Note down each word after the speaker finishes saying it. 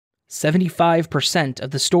75% of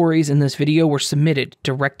the stories in this video were submitted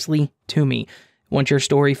directly to me. Want your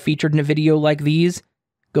story featured in a video like these?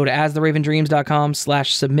 Go to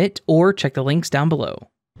astheravendreams.com/submit or check the links down below.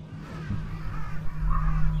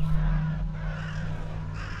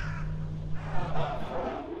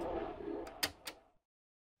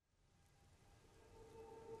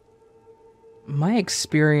 My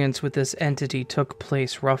experience with this entity took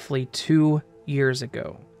place roughly 2 years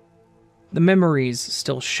ago. The memories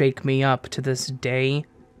still shake me up to this day,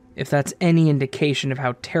 if that's any indication of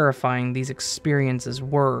how terrifying these experiences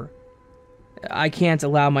were. I can't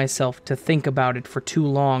allow myself to think about it for too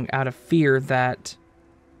long out of fear that,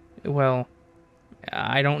 well,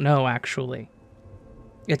 I don't know actually.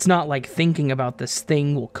 It's not like thinking about this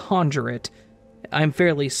thing will conjure it. I'm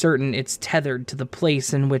fairly certain it's tethered to the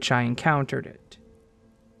place in which I encountered it.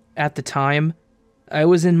 At the time, I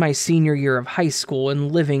was in my senior year of high school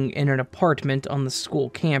and living in an apartment on the school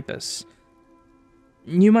campus.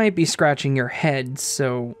 You might be scratching your head,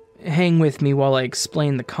 so hang with me while I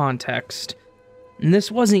explain the context. This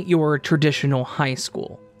wasn't your traditional high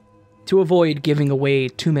school. To avoid giving away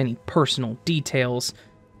too many personal details,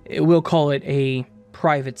 we'll call it a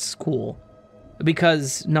private school,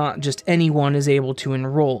 because not just anyone is able to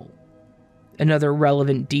enroll. Another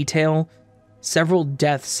relevant detail: several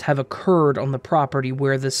deaths have occurred on the property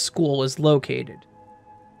where this school is located.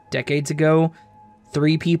 Decades ago,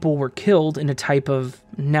 3 people were killed in a type of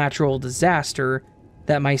natural disaster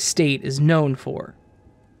that my state is known for.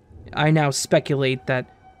 I now speculate that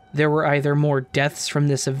there were either more deaths from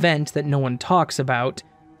this event that no one talks about,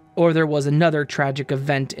 or there was another tragic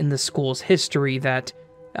event in the school's history that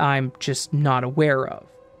I'm just not aware of.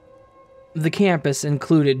 The campus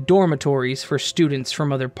included dormitories for students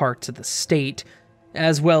from other parts of the state,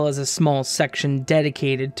 as well as a small section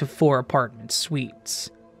dedicated to 4 apartment suites.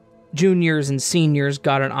 Juniors and seniors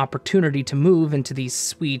got an opportunity to move into these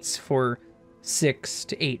suites for 6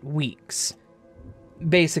 to 8 weeks.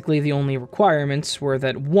 Basically, the only requirements were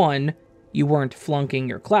that 1, you weren't flunking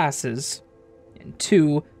your classes, and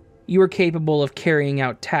 2, you were capable of carrying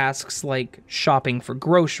out tasks like shopping for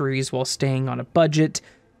groceries while staying on a budget,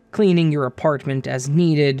 cleaning your apartment as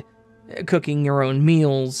needed, cooking your own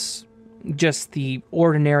meals, just the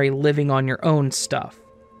ordinary living on your own stuff.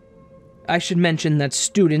 I should mention that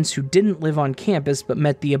students who didn't live on campus but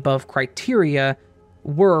met the above criteria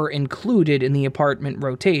were included in the apartment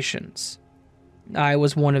rotations. I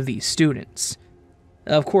was one of these students.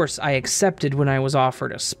 Of course, I accepted when I was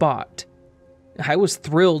offered a spot. I was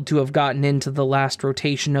thrilled to have gotten into the last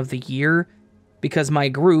rotation of the year, because my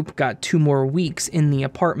group got 2 more weeks in the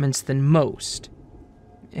apartments than most.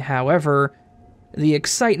 However, the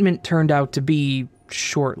excitement turned out to be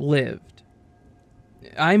short-lived.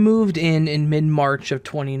 I moved in mid-March of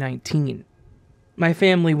 2019. My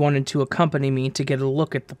family wanted to accompany me to get a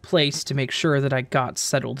look at the place to make sure that I got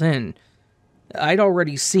settled in. I'd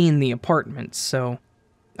already seen the apartments, so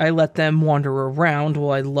I let them wander around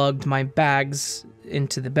while I lugged my bags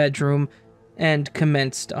into the bedroom and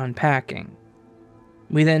commenced unpacking.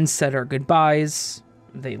 We then said our goodbyes,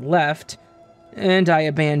 they left, and I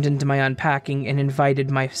abandoned my unpacking and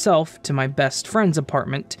invited myself to my best friend's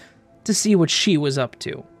apartment to see what she was up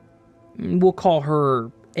to. We'll call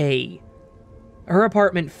her A. Her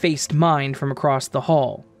apartment faced mine from across the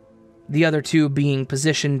hall, the other 2 being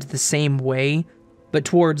positioned the same way, but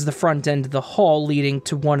towards the front end of the hall leading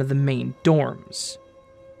to one of the main dorms.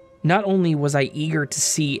 Not only was I eager to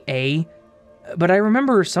see A, but I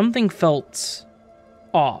remember something felt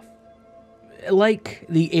off. Like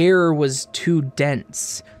the air was too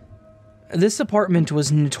dense. This apartment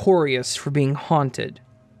was notorious for being haunted.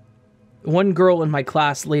 One girl in my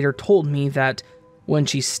class later told me that when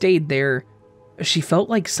she stayed there, she felt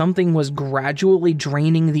like something was gradually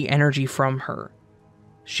draining the energy from her.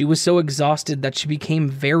 She was so exhausted that she became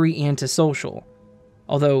very antisocial,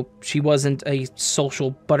 although she wasn't a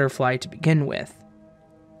social butterfly to begin with.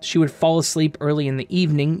 She would fall asleep early in the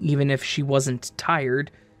evening, even if she wasn't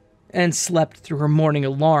tired, and slept through her morning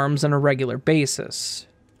alarms on a regular basis.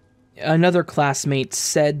 Another classmate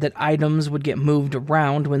said that items would get moved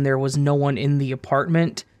around when there was no one in the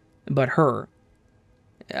apartment but her.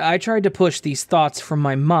 I tried to push these thoughts from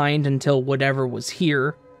my mind until whatever was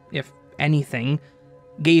here, if anything,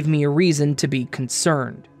 gave me a reason to be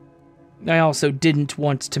concerned. I also didn't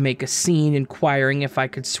want to make a scene inquiring if I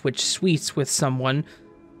could switch suites with someone.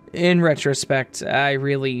 In retrospect, I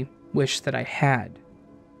really wish that I had.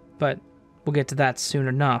 But we'll get to that soon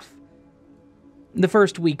enough. The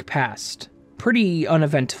first week passed, pretty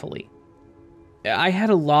uneventfully. I had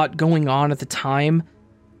a lot going on at the time.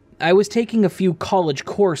 I was taking a few college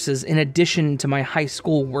courses in addition to my high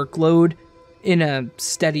school workload, in a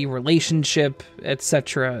steady relationship,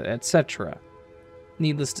 etc., etc.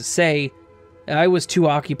 Needless to say, I was too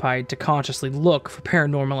occupied to consciously look for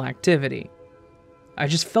paranormal activity. I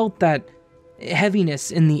just felt that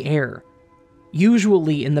heaviness in the air,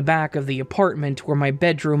 usually in the back of the apartment where my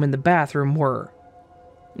bedroom and the bathroom were.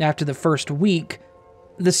 After the first week,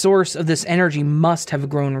 the source of this energy must have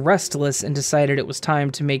grown restless and decided it was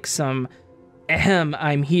time to make some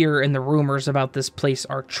I'm here and the rumors about this place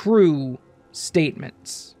are true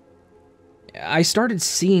statements. I started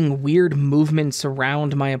seeing weird movements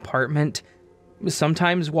around my apartment,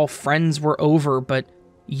 sometimes while friends were over, but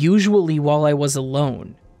usually while I was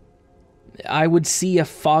alone. I would see a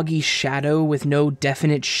foggy shadow with no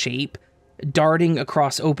definite shape, darting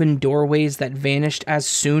across open doorways that vanished as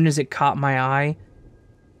soon as it caught my eye.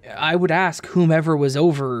 I would ask whomever was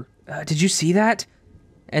over, did you see that?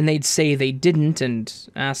 And they'd say they didn't and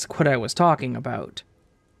ask what I was talking about.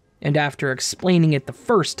 And after explaining it the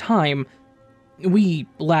first time, we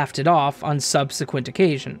laughed it off on subsequent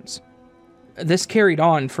occasions. This carried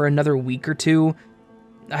on for another week or two.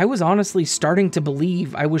 I was honestly starting to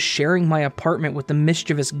believe I was sharing my apartment with the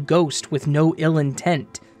mischievous ghost with no ill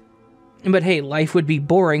intent. But hey, life would be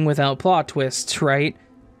boring without plot twists, right?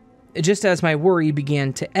 Just as my worry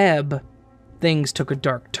began to ebb, things took a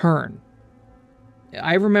dark turn.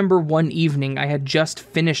 I remember one evening I had just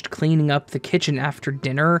finished cleaning up the kitchen after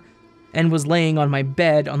dinner and was laying on my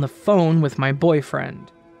bed on the phone with my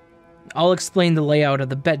boyfriend. I'll explain the layout of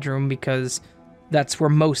the bedroom because that's where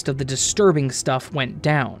most of the disturbing stuff went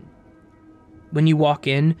down. When you walk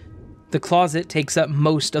in, the closet takes up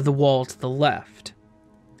most of the wall to the left.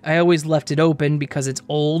 I always left it open because it's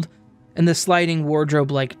old, and the sliding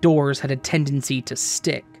wardrobe-like doors had a tendency to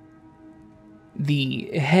stick. The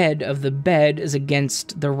head of the bed is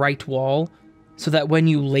against the right wall, so that when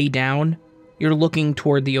you lay down, you're looking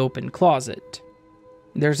toward the open closet.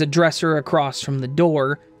 There's a dresser across from the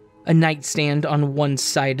door, a nightstand on one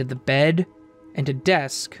side of the bed, and a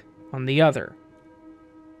desk on the other.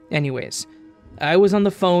 Anyways, I was on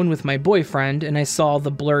the phone with my boyfriend and I saw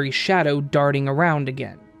the blurry shadow darting around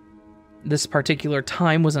again. This particular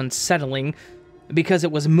time was unsettling because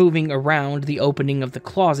it was moving around the opening of the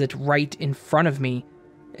closet right in front of me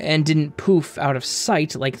and didn't poof out of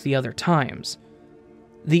sight like the other times.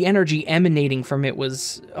 The energy emanating from it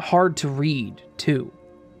was hard to read, too.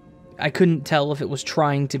 I couldn't tell if it was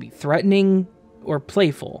trying to be threatening or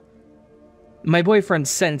playful. My boyfriend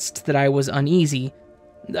sensed that I was uneasy.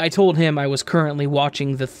 I told him I was currently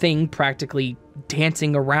watching the thing practically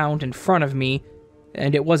dancing around in front of me,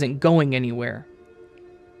 and it wasn't going anywhere.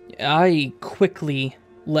 I quickly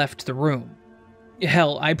left the room.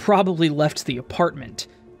 Hell, I probably left the apartment.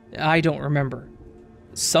 I don't remember.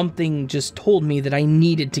 Something just told me that I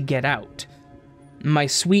needed to get out. My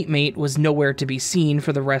suite mate was nowhere to be seen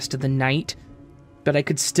for the rest of the night, but I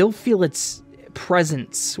could still feel its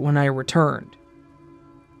presence when I returned.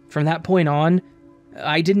 From that point on,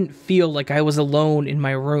 I didn't feel like I was alone in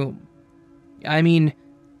my room. I mean,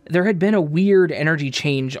 there had been a weird energy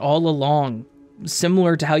change all along,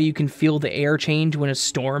 similar to how you can feel the air change when a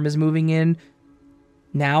storm is moving in.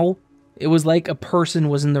 Now, it was like a person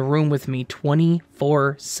was in the room with me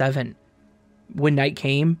 24/7. When night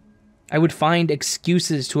came, I would find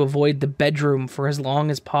excuses to avoid the bedroom for as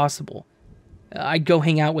long as possible. I'd go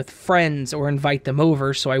hang out with friends or invite them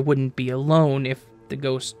over so I wouldn't be alone if the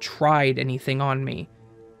ghost tried anything on me.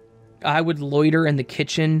 I would loiter in the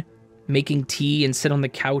kitchen, making tea and sit on the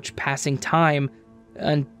couch passing time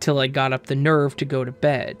until I got up the nerve to go to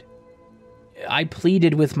bed. I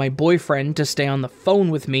pleaded with my boyfriend to stay on the phone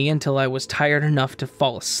with me until I was tired enough to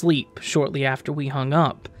fall asleep shortly after we hung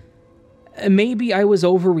up. Maybe I was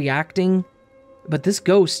overreacting, but this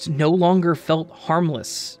ghost no longer felt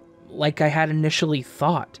harmless like I had initially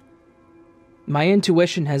thought. My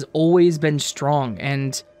intuition has always been strong,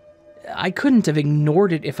 and I couldn't have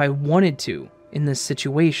ignored it if I wanted to in this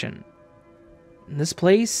situation. This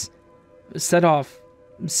place set off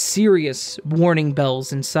serious warning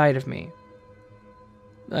bells inside of me.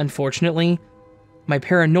 Unfortunately, my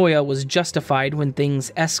paranoia was justified when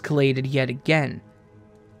things escalated yet again.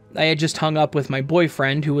 I had just hung up with my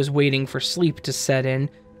boyfriend who was waiting for sleep to set in.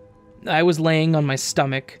 I was laying on my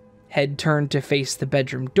stomach, head turned to face the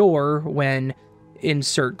bedroom door when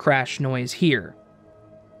insert crash noise here.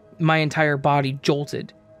 My entire body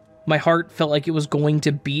jolted. My heart felt like it was going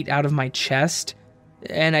to beat out of my chest,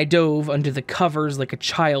 and I dove under the covers like a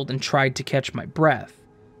child and tried to catch my breath.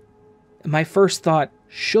 My first thought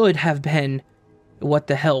should have been, what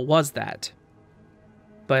the hell was that?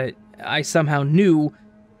 But I somehow knew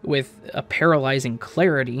with a paralyzing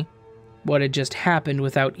clarity what had just happened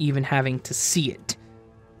without even having to see it.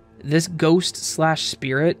 This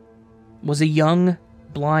ghost/spirit was a young,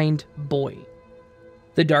 blind boy.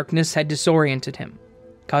 The darkness had disoriented him,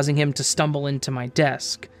 causing him to stumble into my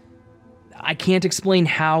desk. I can't explain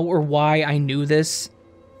how or why I knew this.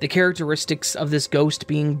 The characteristics of this ghost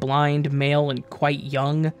being blind, male, and quite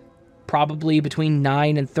young, probably between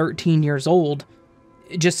 9 and 13 years old,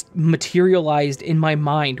 just materialized in my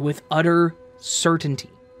mind with utter certainty.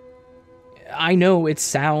 I know it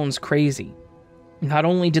sounds crazy. Not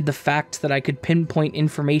only did the fact that I could pinpoint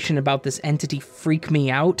information about this entity freak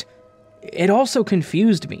me out, it also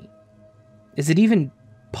confused me. Is it even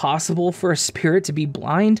possible for a spirit to be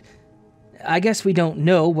blind? I guess we don't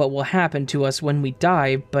know what will happen to us when we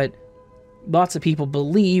die, but lots of people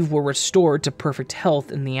believe we're restored to perfect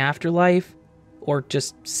health in the afterlife, or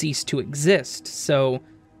just cease to exist, so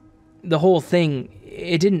the whole thing,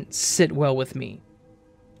 it didn't sit well with me.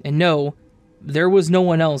 And no, there was no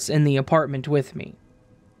one else in the apartment with me.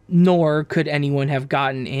 Nor could anyone have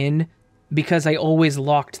gotten in, because I always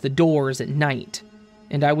locked the doors at night,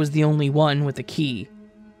 and I was the only one with a key.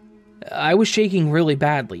 I was shaking really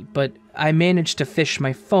badly, but I managed to fish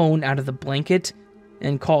my phone out of the blanket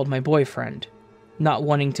and called my boyfriend, not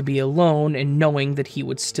wanting to be alone and knowing that he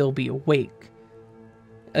would still be awake.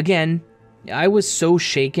 Again, I was so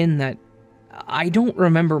shaken that I don't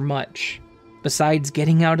remember much, besides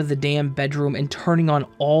getting out of the damn bedroom and turning on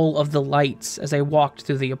all of the lights as I walked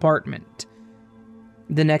through the apartment.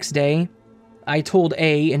 The next day, I told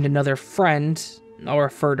A and another friend, I'll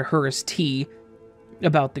refer to her as T,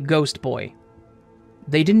 about the ghost boy.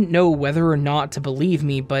 They didn't know whether or not to believe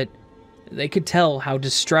me, but they could tell how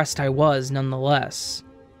distressed I was nonetheless.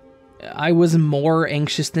 I was more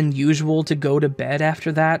anxious than usual to go to bed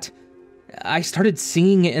after that. I started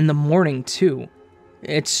seeing it in the morning, too.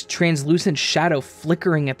 Its translucent shadow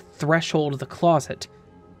flickering at the threshold of the closet.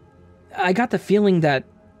 I got the feeling that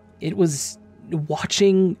it was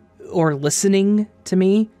watching or listening to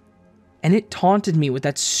me, and it taunted me with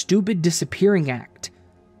that stupid disappearing act.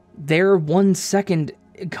 There 1 second,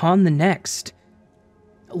 gone the next.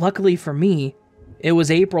 Luckily for me, it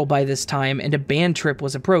was April by this time and a band trip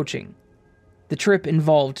was approaching. The trip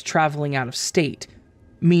involved traveling out of state,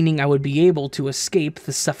 meaning I would be able to escape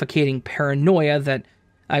the suffocating paranoia that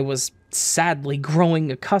I was sadly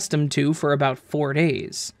growing accustomed to for about 4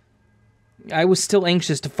 days. I was still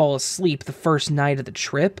anxious to fall asleep the first night of the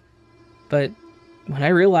trip, but when I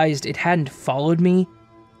realized it hadn't followed me,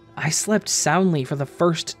 I slept soundly for the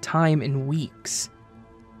first time in weeks.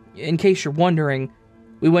 In case you're wondering,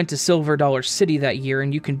 we went to Silver Dollar City that year,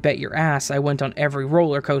 and you can bet your ass I went on every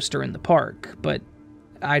roller coaster in the park, but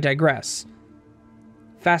I digress.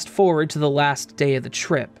 Fast forward to the last day of the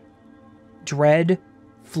trip. Dread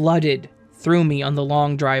flooded through me on the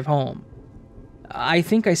long drive home. I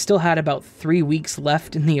think I still had about 3 weeks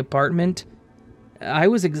left in the apartment. I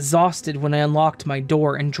was exhausted when I unlocked my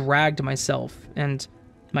door and dragged myself and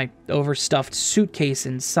my overstuffed suitcase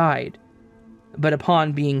inside. But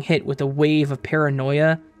upon being hit with a wave of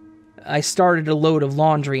paranoia, I started a load of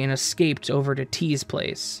laundry and escaped over to T's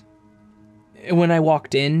place. When I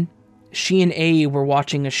walked in, she and A were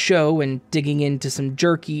watching a show and digging into some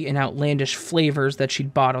jerky and outlandish flavors that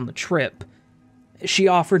she'd bought on the trip. She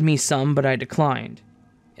offered me some, but I declined.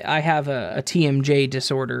 I have a TMJ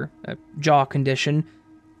disorder, a jaw condition,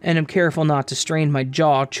 and I'm careful not to strain my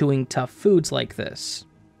jaw chewing tough foods like this.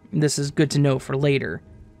 This is good to know for later.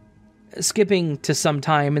 Skipping to some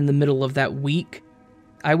time in the middle of that week,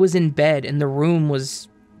 I was in bed and the room was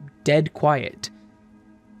dead quiet.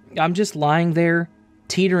 I'm just lying there,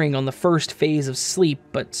 teetering on the first phase of sleep,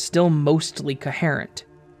 but still mostly coherent.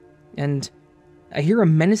 And I hear a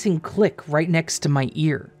menacing click right next to my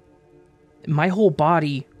ear. My whole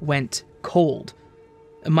body went cold.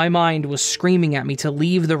 My mind was screaming at me to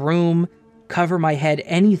leave the room, cover my head,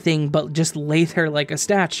 anything but just lay there like a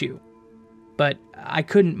statue. But I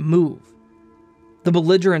couldn't move. The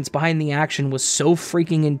belligerence behind the action was so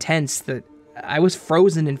freaking intense that I was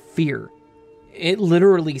frozen in fear. It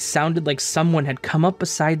literally sounded like someone had come up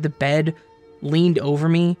beside the bed, leaned over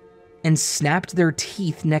me, and snapped their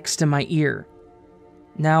teeth next to my ear.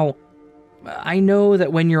 Now, I know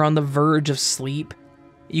that when you're on the verge of sleep,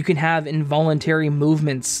 you can have involuntary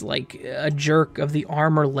movements like a jerk of the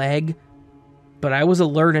arm or leg, but I was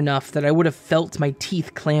alert enough that I would have felt my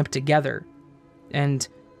teeth clamped together, and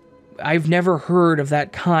I've never heard of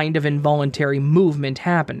that kind of involuntary movement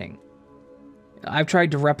happening. I've tried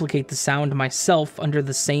to replicate the sound myself under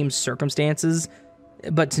the same circumstances,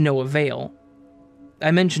 but to no avail. I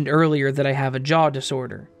mentioned earlier that I have a jaw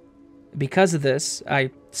disorder. Because of this,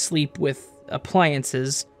 I sleep with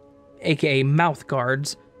appliances, aka mouth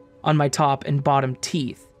guards, on my top and bottom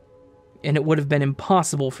teeth, and it would have been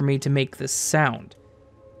impossible for me to make this sound.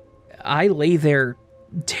 I lay there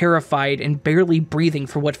terrified and barely breathing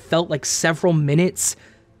for what felt like several minutes,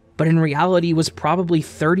 but in reality was probably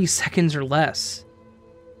 30 seconds or less.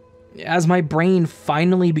 As my brain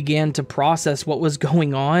finally began to process what was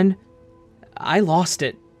going on, I lost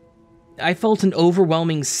it. I felt an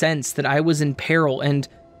overwhelming sense that I was in peril, and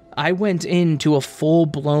I went into a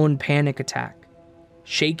full-blown panic attack,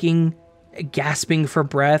 shaking, gasping for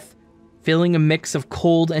breath, feeling a mix of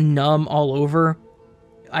cold and numb all over.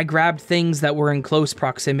 I grabbed things that were in close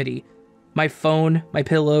proximity, my phone, my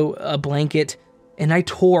pillow, a blanket, and I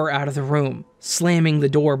tore out of the room, slamming the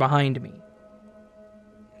door behind me.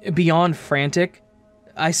 Beyond frantic,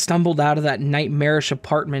 I stumbled out of that nightmarish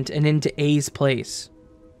apartment and into A's place.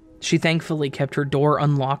 She thankfully kept her door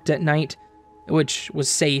unlocked at night, which was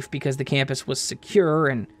safe because the campus was secure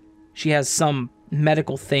and she has some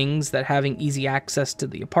medical things that having easy access to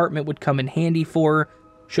the apartment would come in handy for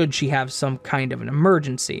should she have some kind of an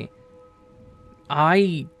emergency.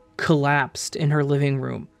 I collapsed in her living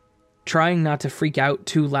room, trying not to freak out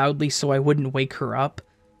too loudly so I wouldn't wake her up.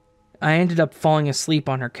 I ended up falling asleep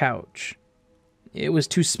on her couch. It was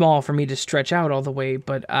too small for me to stretch out all the way,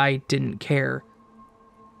 but I didn't care.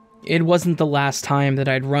 It wasn't the last time that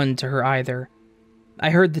I'd run to her either. I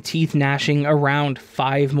heard the teeth gnashing around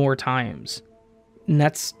 5 more times. And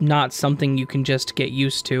that's not something you can just get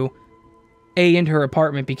used to. A and her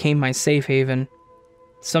apartment became my safe haven.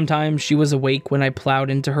 Sometimes she was awake when I plowed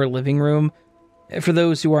into her living room. For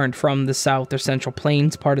those who aren't from the South or Central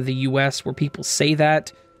Plains part of the US where people say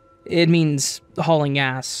that, it means hauling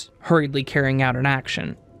ass, hurriedly carrying out an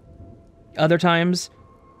action. Other times,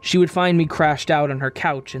 she would find me crashed out on her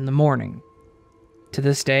couch in the morning. To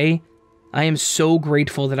this day, I am so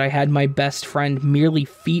grateful that I had my best friend merely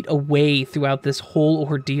feet away throughout this whole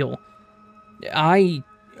ordeal. I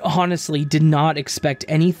honestly did not expect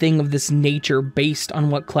anything of this nature based on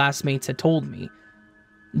what classmates had told me.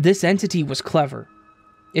 This entity was clever.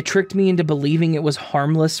 It tricked me into believing it was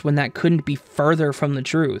harmless when that couldn't be further from the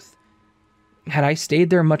truth. Had I stayed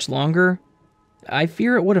there much longer, I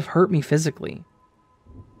fear it would have hurt me physically.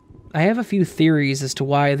 I have a few theories as to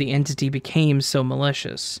why the entity became so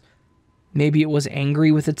malicious. Maybe it was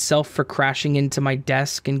angry with itself for crashing into my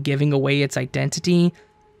desk and giving away its identity.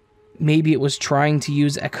 Maybe it was trying to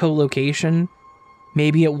use echolocation.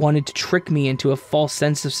 Maybe it wanted to trick me into a false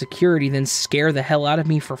sense of security, then scare the hell out of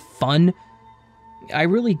me for fun. I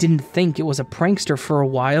really didn't think it was a prankster for a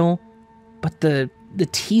while, but the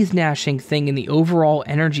teeth gnashing thing and the overall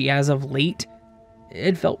energy as of late,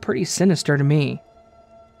 it felt pretty sinister to me.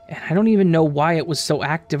 And I don't even know why it was so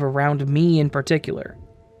active around me in particular.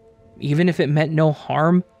 Even if it meant no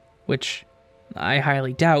harm, which I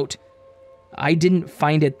highly doubt, I didn't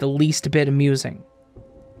find it the least bit amusing.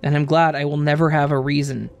 And I'm glad I will never have a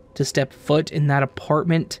reason to step foot in that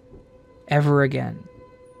apartment ever again.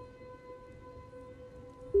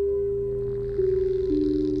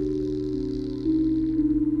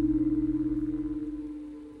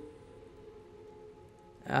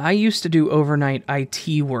 I used to do overnight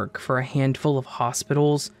IT work for a handful of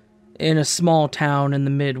hospitals in a small town in the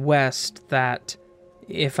Midwest that,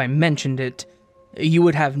 if I mentioned it, you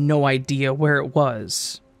would have no idea where it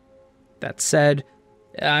was. That said,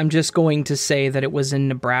 I'm just going to say that it was in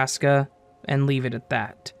Nebraska and leave it at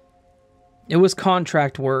that. It was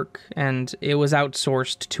contract work, and it was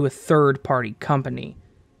outsourced to a third-party company.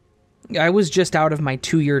 I was just out of my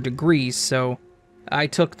 2-year degree, so I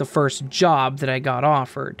took the first job that I got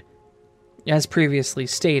offered. As previously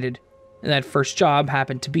stated, that first job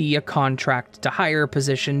happened to be a contract-to-hire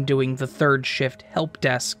position doing the third shift help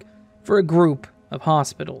desk for a group of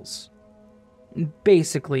hospitals.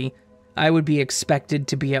 Basically, I would be expected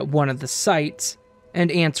to be at one of the sites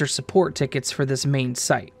and answer support tickets for this main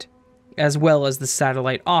site, as well as the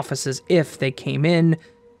satellite offices if they came in,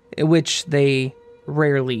 which they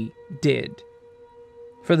rarely did.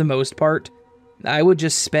 For the most part, I would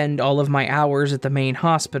just spend all of my hours at the main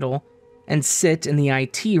hospital and sit in the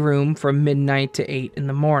IT room from midnight to 8 in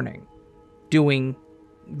the morning, doing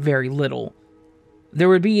very little. There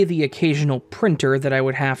would be the occasional printer that I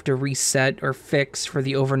would have to reset or fix for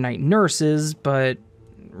the overnight nurses, but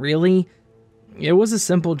really, it was a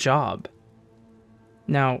simple job.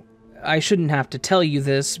 Now, I shouldn't have to tell you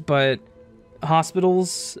this, but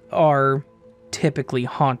hospitals are typically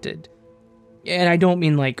haunted. And I don't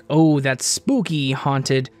mean like, oh, that's spooky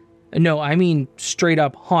haunted. No, I mean straight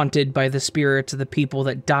up haunted by the spirits of the people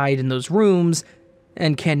that died in those rooms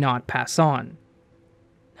and cannot pass on.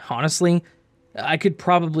 Honestly, I could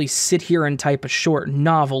probably sit here and type a short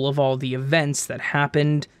novel of all the events that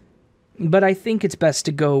happened, but I think it's best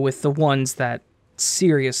to go with the ones that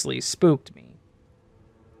seriously spooked me.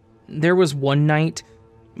 There was one night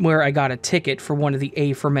where I got a ticket for one of the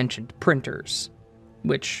aforementioned printers,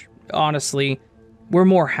 which, honestly, were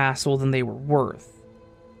more hassle than they were worth.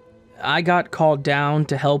 I got called down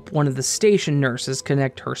to help one of the station nurses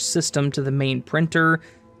connect her system to the main printer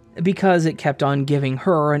because it kept on giving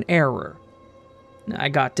her an error. I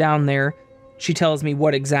got down there, she tells me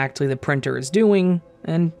what exactly the printer is doing,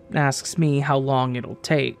 and asks me how long it'll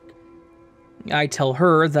take. I tell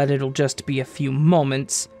her that it'll just be a few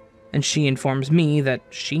moments, and she informs me that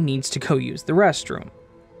she needs to go use the restroom.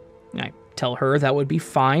 I tell her that would be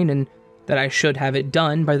fine and that I should have it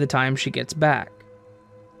done by the time she gets back.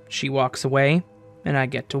 She walks away, and I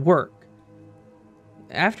get to work.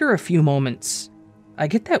 After a few moments, I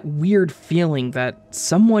get that weird feeling that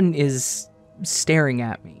someone is staring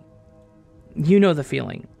at me. You know the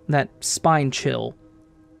feeling, that spine chill.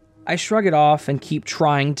 I shrug it off and keep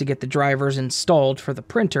trying to get the drivers installed for the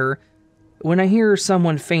printer when I hear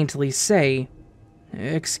someone faintly say,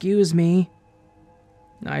 "Excuse me."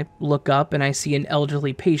 I look up and I see an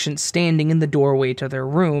elderly patient standing in the doorway to their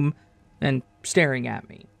room and staring at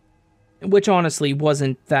me, which honestly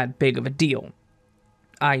wasn't that big of a deal.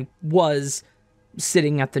 I was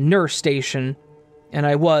sitting at the nurse station, and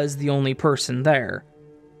I was the only person there.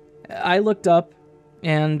 I looked up,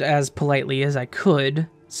 and as politely as I could,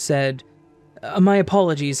 said, "My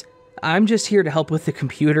apologies, I'm just here to help with the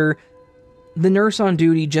computer. The nurse on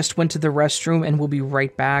duty just went to the restroom and will be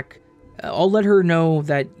right back. I'll let her know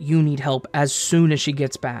that you need help as soon as she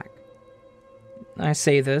gets back." I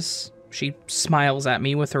say this, she smiles at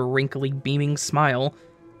me with her wrinkly, beaming smile,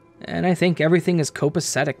 and I think everything is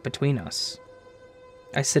copacetic between us.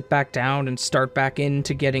 I sit back down and start back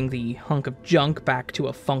into getting the hunk of junk back to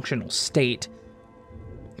a functional state.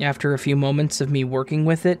 After a few moments of me working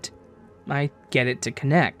with it, I get it to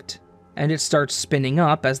connect, and it starts spinning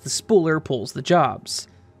up as the spooler pulls the jobs.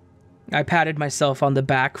 I patted myself on the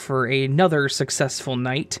back for another successful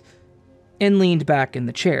night, and leaned back in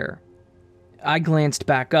the chair. I glanced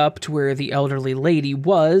back up to where the elderly lady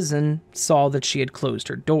was and saw that she had closed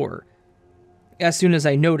her door. As soon as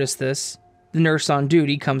I notice this, the nurse on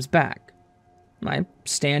duty comes back. I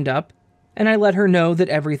stand up, and I let her know that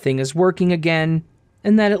everything is working again,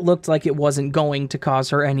 and that it looked like it wasn't going to cause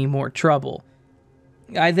her any more trouble.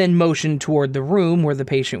 I then motioned toward the room where the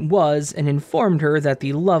patient was and informed her that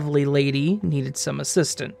the lovely lady needed some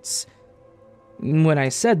assistance. When I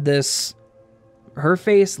said this, her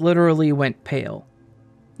face literally went pale,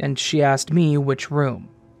 and she asked me which room.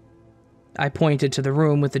 I pointed to the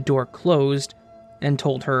room with the door closed and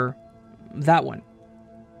told her, "That one."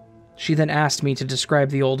 She then asked me to describe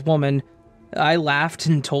the old woman. I laughed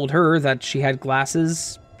and told her that she had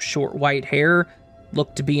glasses, short white hair,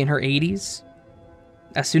 looked to be in her 80s.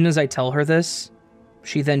 As soon as I tell her this,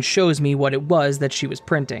 she then shows me what it was that she was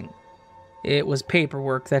printing. It was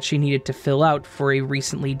paperwork that she needed to fill out for a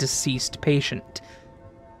recently deceased patient.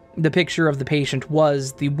 The picture of the patient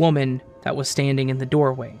was the woman that was standing in the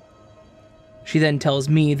doorway. She then tells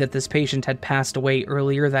me that this patient had passed away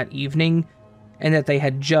earlier that evening, and that they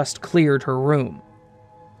had just cleared her room.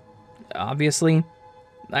 Obviously,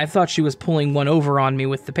 I thought she was pulling one over on me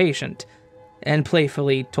with the patient, and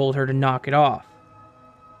playfully told her to knock it off.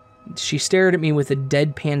 She stared at me with a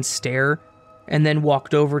deadpan stare, and then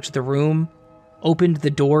walked over to the room, opened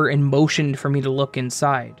the door, and motioned for me to look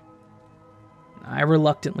inside. I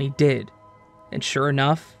reluctantly did, and sure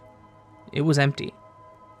enough, it was empty.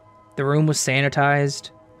 The room was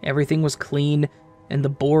sanitized, everything was clean, and the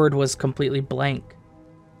board was completely blank.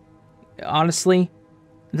 Honestly,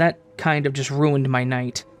 that kind of just ruined my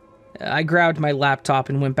night. I grabbed my laptop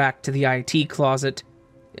and went back to the IT closet.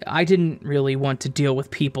 I didn't really want to deal with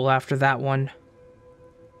people after that one.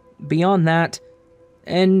 Beyond that,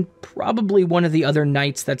 and probably one of the other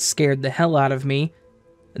nights that scared the hell out of me,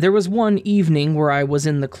 there was one evening where I was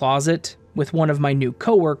in the closet with one of my new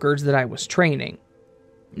coworkers that I was training.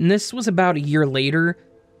 And this was about a year later,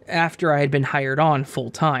 after I had been hired on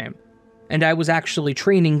full-time, and I was actually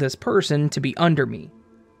training this person to be under me.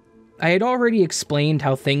 I had already explained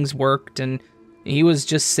how things worked, and he was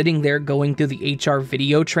just sitting there going through the HR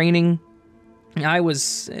video training. I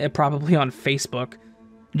was probably on Facebook,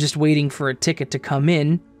 just waiting for a ticket to come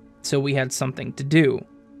in, so we had something to do.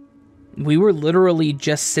 We were literally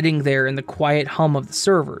just sitting there in the quiet hum of the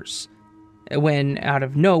servers, when, out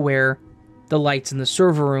of nowhere, the lights in the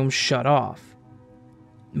server room shut off.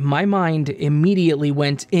 My mind immediately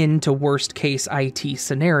went into worst-case IT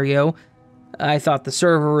scenario. I thought the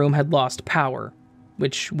server room had lost power,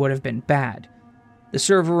 which would have been bad. The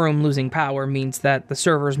server room losing power means that the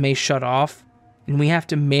servers may shut off, and we have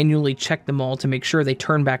to manually check them all to make sure they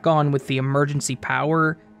turn back on with the emergency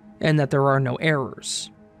power and that there are no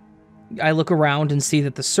errors. I look around and see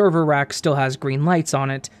that the server rack still has green lights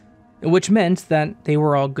on it, which meant that they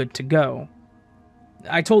were all good to go.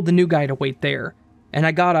 I told the new guy to wait there, and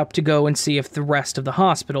I got up to go and see if the rest of the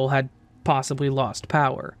hospital had possibly lost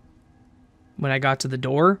power. When I got to the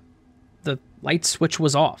door, the light switch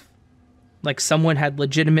was off, like someone had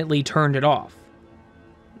legitimately turned it off.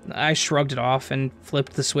 I shrugged it off and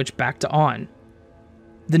flipped the switch back to on.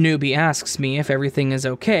 The newbie asks me if everything is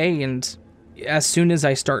okay, and as soon as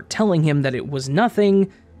I start telling him that it was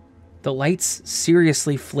nothing, the lights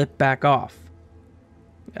seriously flip back off.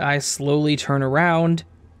 I slowly turn around,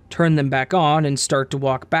 turn them back on, and start to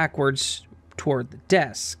walk backwards toward the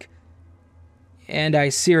desk. And I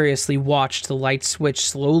seriously watched the light switch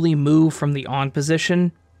slowly move from the on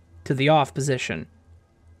position to the off position.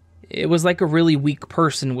 It was like a really weak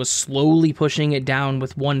person was slowly pushing it down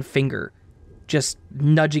with one finger, just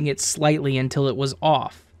nudging it slightly until it was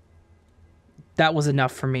off. That was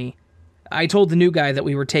enough for me. I told the new guy that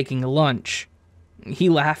we were taking a lunch. He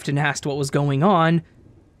laughed and asked what was going on,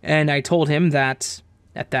 and I told him that,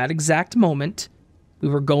 at that exact moment, we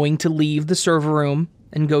were going to leave the server room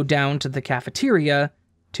and go down to the cafeteria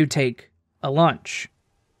to take a lunch.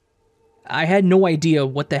 I had no idea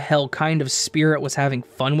what the hell kind of spirit was having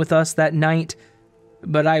fun with us that night,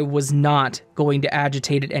 but I was not going to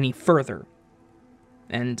agitate it any further.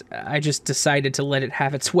 And I just decided to let it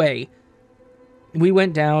have its way. We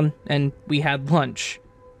went down and we had lunch,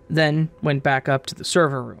 then went back up to the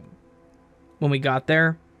server room. When we got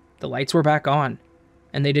there, the lights were back on,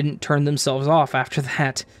 and they didn't turn themselves off after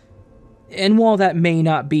that. And while that may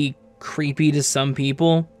not be creepy to some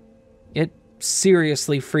people, it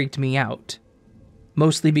seriously freaked me out.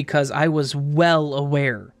 Mostly because I was well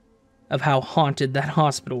aware of how haunted that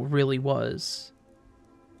hospital really was.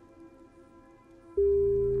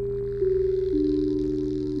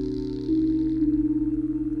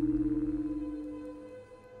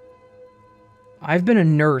 I've been a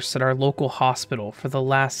nurse at our local hospital for the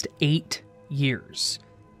last 8 years.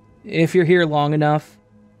 If you're here long enough,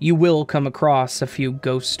 you will come across a few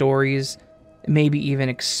ghost stories, maybe even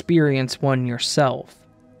experience one yourself.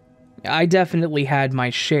 I definitely had my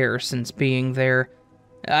share since being there.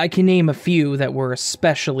 I can name a few that were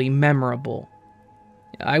especially memorable.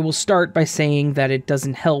 I will start by saying that it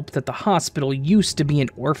doesn't help that the hospital used to be an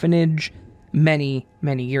orphanage many,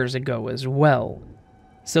 many years ago as well.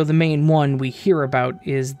 So the main one we hear about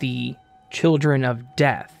is the Children of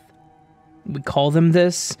Death. We call them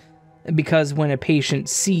this because when a patient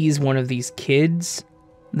sees one of these kids,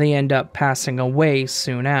 they end up passing away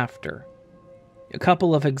soon after. A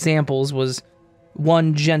couple of examples was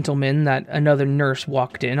one gentleman that another nurse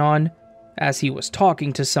walked in on as he was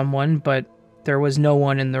talking to someone, but there was no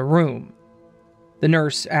one in the room. The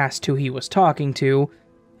nurse asked who he was talking to,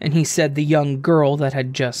 and he said the young girl that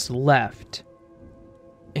had just left.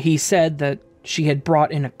 He said that she had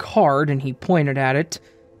brought in a card and he pointed at it.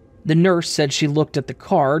 The nurse said she looked at the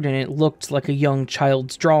card and it looked like a young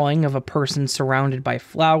child's drawing of a person surrounded by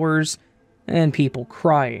flowers and people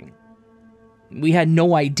crying. We had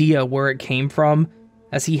no idea where it came from,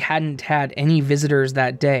 as he hadn't had any visitors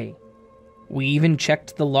that day. We even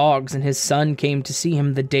checked the logs and his son came to see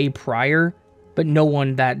him the day prior, but no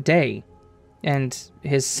one that day. And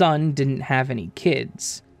his son didn't have any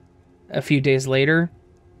kids. A few days later,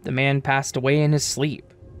 the man passed away in his sleep.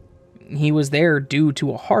 He was there due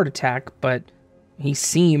to a heart attack, but he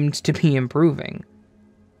seemed to be improving.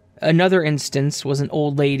 Another instance was an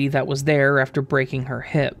old lady that was there after breaking her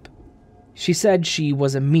hip. She said she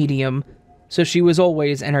was a medium, so she was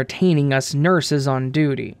always entertaining us nurses on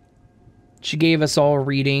duty. She gave us all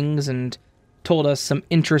readings and told us some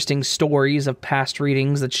interesting stories of past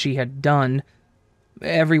readings that she had done.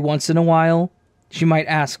 Every once in a while, she might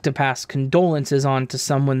ask to pass condolences on to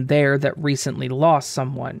someone there that recently lost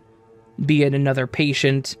someone, be it another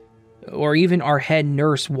patient, or even our head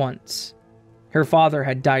nurse once. Her father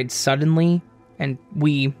had died suddenly, and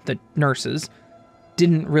we, the nurses,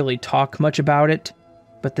 didn't really talk much about it,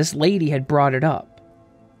 but this lady had brought it up.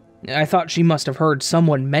 I thought she must have heard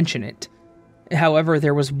someone mention it. However,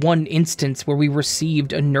 there was one instance where we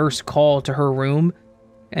received a nurse call to her room,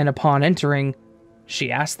 and upon entering, she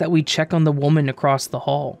asked that we check on the woman across the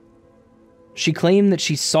hall. She claimed that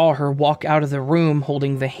she saw her walk out of the room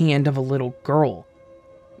holding the hand of a little girl.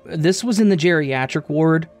 This was in the geriatric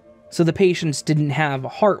ward, so the patients didn't have a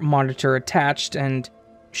heart monitor attached, and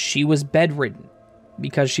she was bedridden,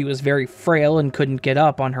 because she was very frail and couldn't get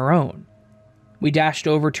up on her own. We dashed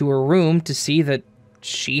over to her room to see that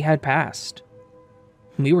she had passed.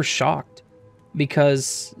 We were shocked,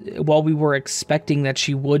 because while we were expecting that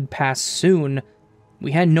she would pass soon,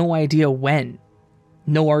 we had no idea when,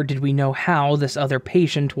 nor did we know how this other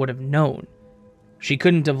patient would have known. She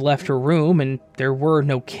couldn't have left her room, and there were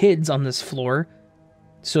no kids on this floor,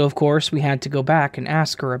 so of course we had to go back and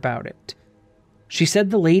ask her about it. She said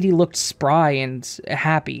the lady looked spry and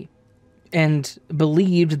happy, and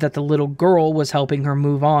believed that the little girl was helping her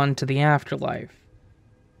move on to the afterlife.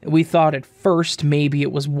 We thought at first maybe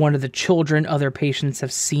it was one of the children other patients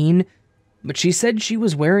have seen, but she said she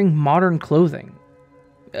was wearing modern clothing.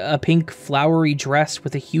 A pink flowery dress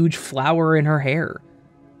with a huge flower in her hair.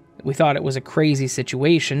 We thought it was a crazy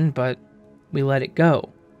situation, but we let it go.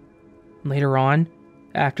 Later on,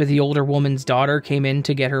 after the older woman's daughter came in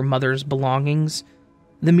to get her mother's belongings,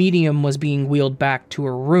 the medium was being wheeled back to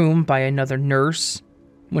her room by another nurse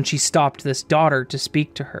when she stopped this daughter to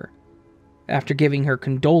speak to her. After giving her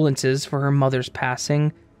condolences for her mother's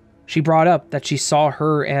passing, she brought up that she saw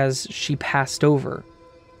her as she passed over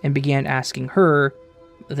and began asking her,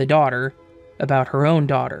 the daughter, about her own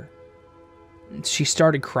daughter. She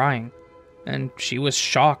started crying, and she was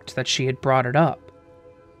shocked that she had brought it up.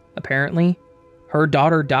 Apparently, her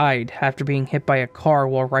daughter died after being hit by a car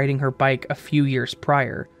while riding her bike a few years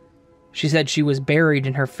prior. She said she was buried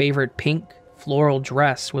in her favorite pink floral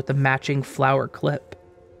dress with a matching flower clip.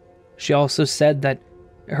 She also said that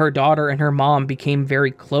her daughter and her mom became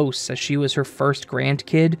very close as she was her first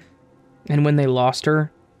grandkid, and when they lost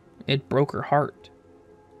her, it broke her heart.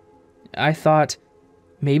 I thought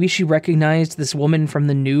maybe she recognized this woman from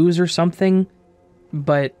the news or something,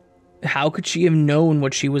 but how could she have known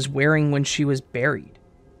what she was wearing when she was buried?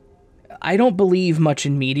 I don't believe much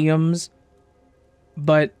in mediums,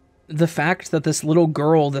 but the fact that this little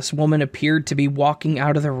girl this woman appeared to be walking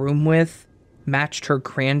out of the room with matched her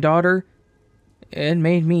granddaughter, it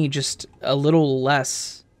made me just a little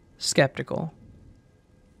less skeptical.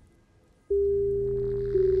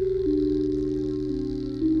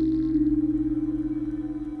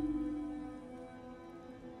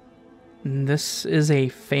 This is a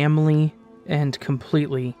family and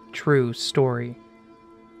completely true story.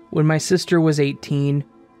 When my sister was 18,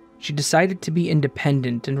 she decided to be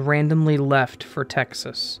independent and randomly left for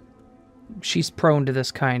Texas. She's prone to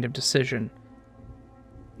this kind of decision.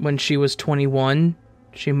 When she was 21,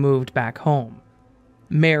 she moved back home,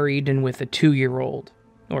 married and with a 2-year-old,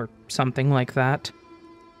 or something like that.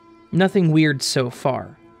 Nothing weird so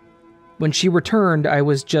far. When she returned, I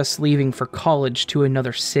was just leaving for college to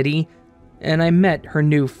another city, and I met her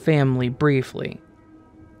new family briefly.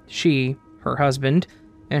 She, her husband,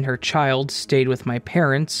 and her child stayed with my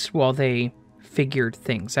parents while they figured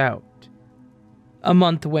things out. A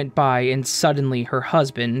month went by and suddenly her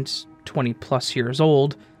husband, 20+ years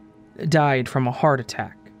old, died from a heart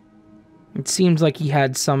attack. It seems like he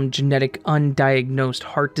had some genetic undiagnosed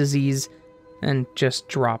heart disease and just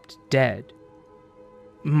dropped dead.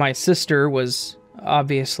 My sister was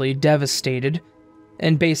obviously devastated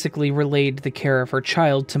and basically relayed the care of her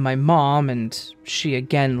child to my mom, and she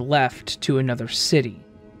again left to another city,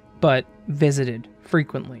 but visited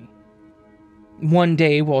frequently. One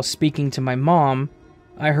day while speaking to my mom,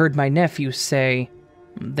 I heard my nephew say,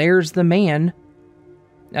 "There's the man."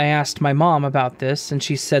 I asked my mom about this, and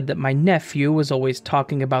she said that my nephew was always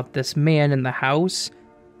talking about this man in the house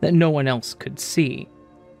that no one else could see.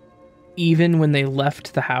 Even when they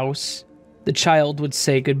left the house, the child would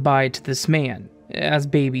say goodbye to this man, as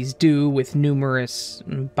babies do with numerous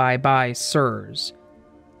bye-bye sirs.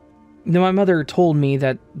 Now, my mother told me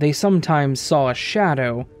that they sometimes saw a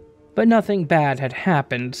shadow, but nothing bad had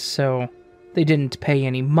happened, so they didn't pay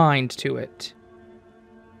any mind to it.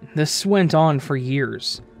 This went on for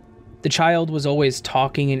years. The child was always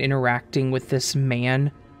talking and interacting with this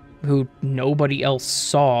man, who nobody else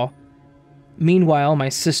saw. Meanwhile, my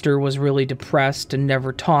sister was really depressed and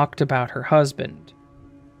never talked about her husband.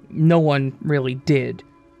 No one really did.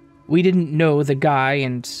 We didn't know the guy,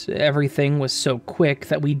 and everything was so quick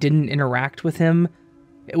that we didn't interact with him.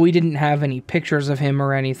 We didn't have any pictures of him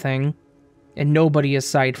or anything, and nobody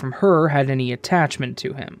aside from her had any attachment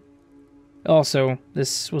to him. Also,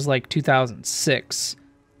 this was like 2006.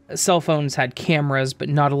 Cell phones had cameras, but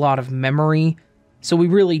not a lot of memory, so we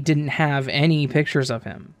really didn't have any pictures of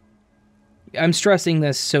him. I'm stressing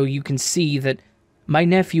this so you can see that my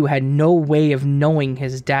nephew had no way of knowing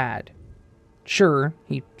his dad. Sure,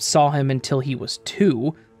 he saw him until he was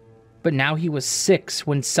 2, but now he was 6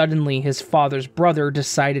 when suddenly his father's brother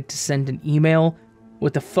decided to send an email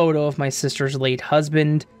with a photo of my sister's late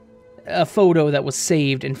husband, a photo that was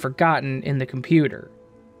saved and forgotten in the computer.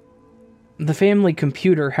 The family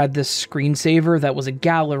computer had this screensaver that was a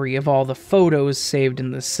gallery of all the photos saved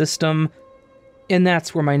in the system, and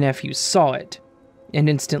that's where my nephew saw it, and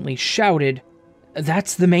instantly shouted,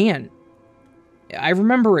 "That's the man!" I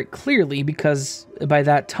remember it clearly because, by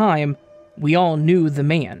that time, we all knew the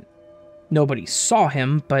man. Nobody saw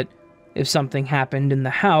him, but if something happened in the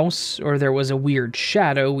house, or there was a weird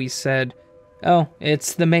shadow, we said, "Oh,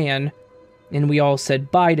 it's the man," and we all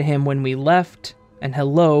said bye to him when we left, and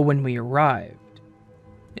hello when we arrived.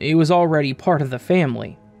 He was already part of the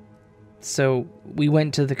family. So we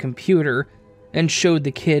went to the computer and showed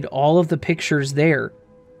the kid all of the pictures there,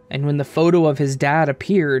 and when the photo of his dad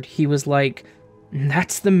appeared, he was like,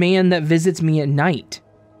 "That's the man that visits me at night."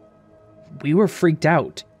 We were freaked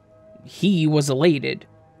out. He was elated.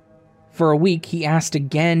 For a week, he asked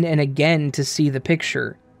again and again to see the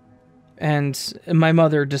picture, and my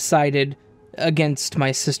mother decided, against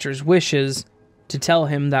my sister's wishes, to tell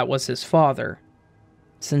him that was his father.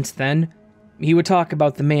 Since then, he would talk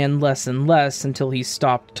about the man less and less until he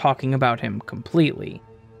stopped talking about him completely.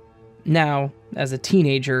 Now, as a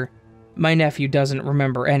teenager, my nephew doesn't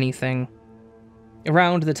remember anything.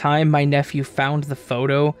 Around the time my nephew found the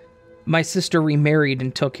photo, my sister remarried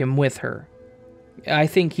and took him with her. I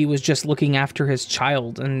think he was just looking after his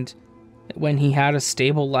child, and when he had a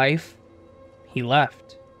stable life, he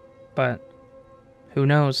left. But who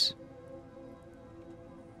knows?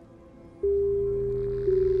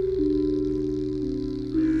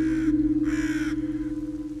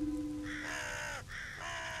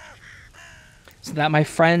 So that, my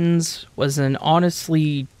friends, was an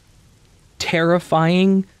honestly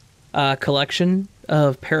terrifying collection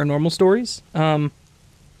of paranormal stories.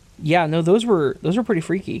 Yeah, no, those were pretty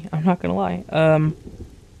freaky. I'm not gonna lie.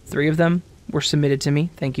 3 of them were submitted to me.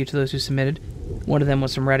 Thank you to those who submitted. One of them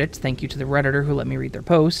was from Reddit. Thank you to the Redditor who let me read their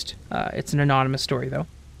post. It's an anonymous story though,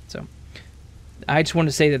 so I just want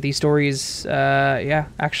to say that these stories, yeah,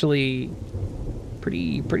 actually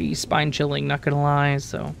pretty spine chilling. Not gonna lie.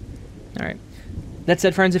 So, all right. That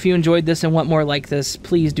said, friends, if you enjoyed this and want more like this,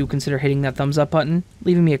 please do consider hitting that thumbs up button,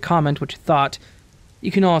 leaving me a comment what you thought.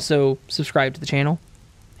 You can also subscribe to the channel,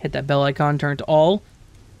 hit that bell icon, turn to all,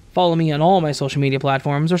 follow me on all my social media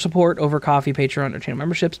platforms, or support over Coffee, Patreon, or channel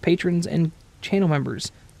memberships. Patrons and channel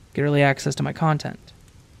members get early access to my content.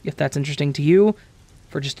 If that's interesting to you,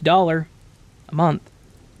 for just $1 a month,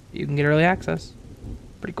 you can get early access.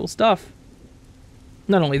 Pretty cool stuff.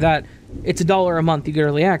 Not only that, it's $1 a month you get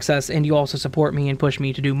early access, and you also support me and push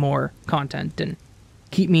me to do more content and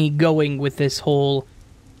keep me going with this whole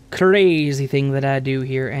crazy thing that I do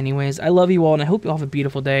here. Anyways, I love you all, and I hope you all have a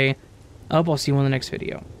beautiful day. I hope I'll see you in the next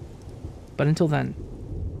video. But until then,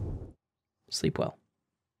 sleep well.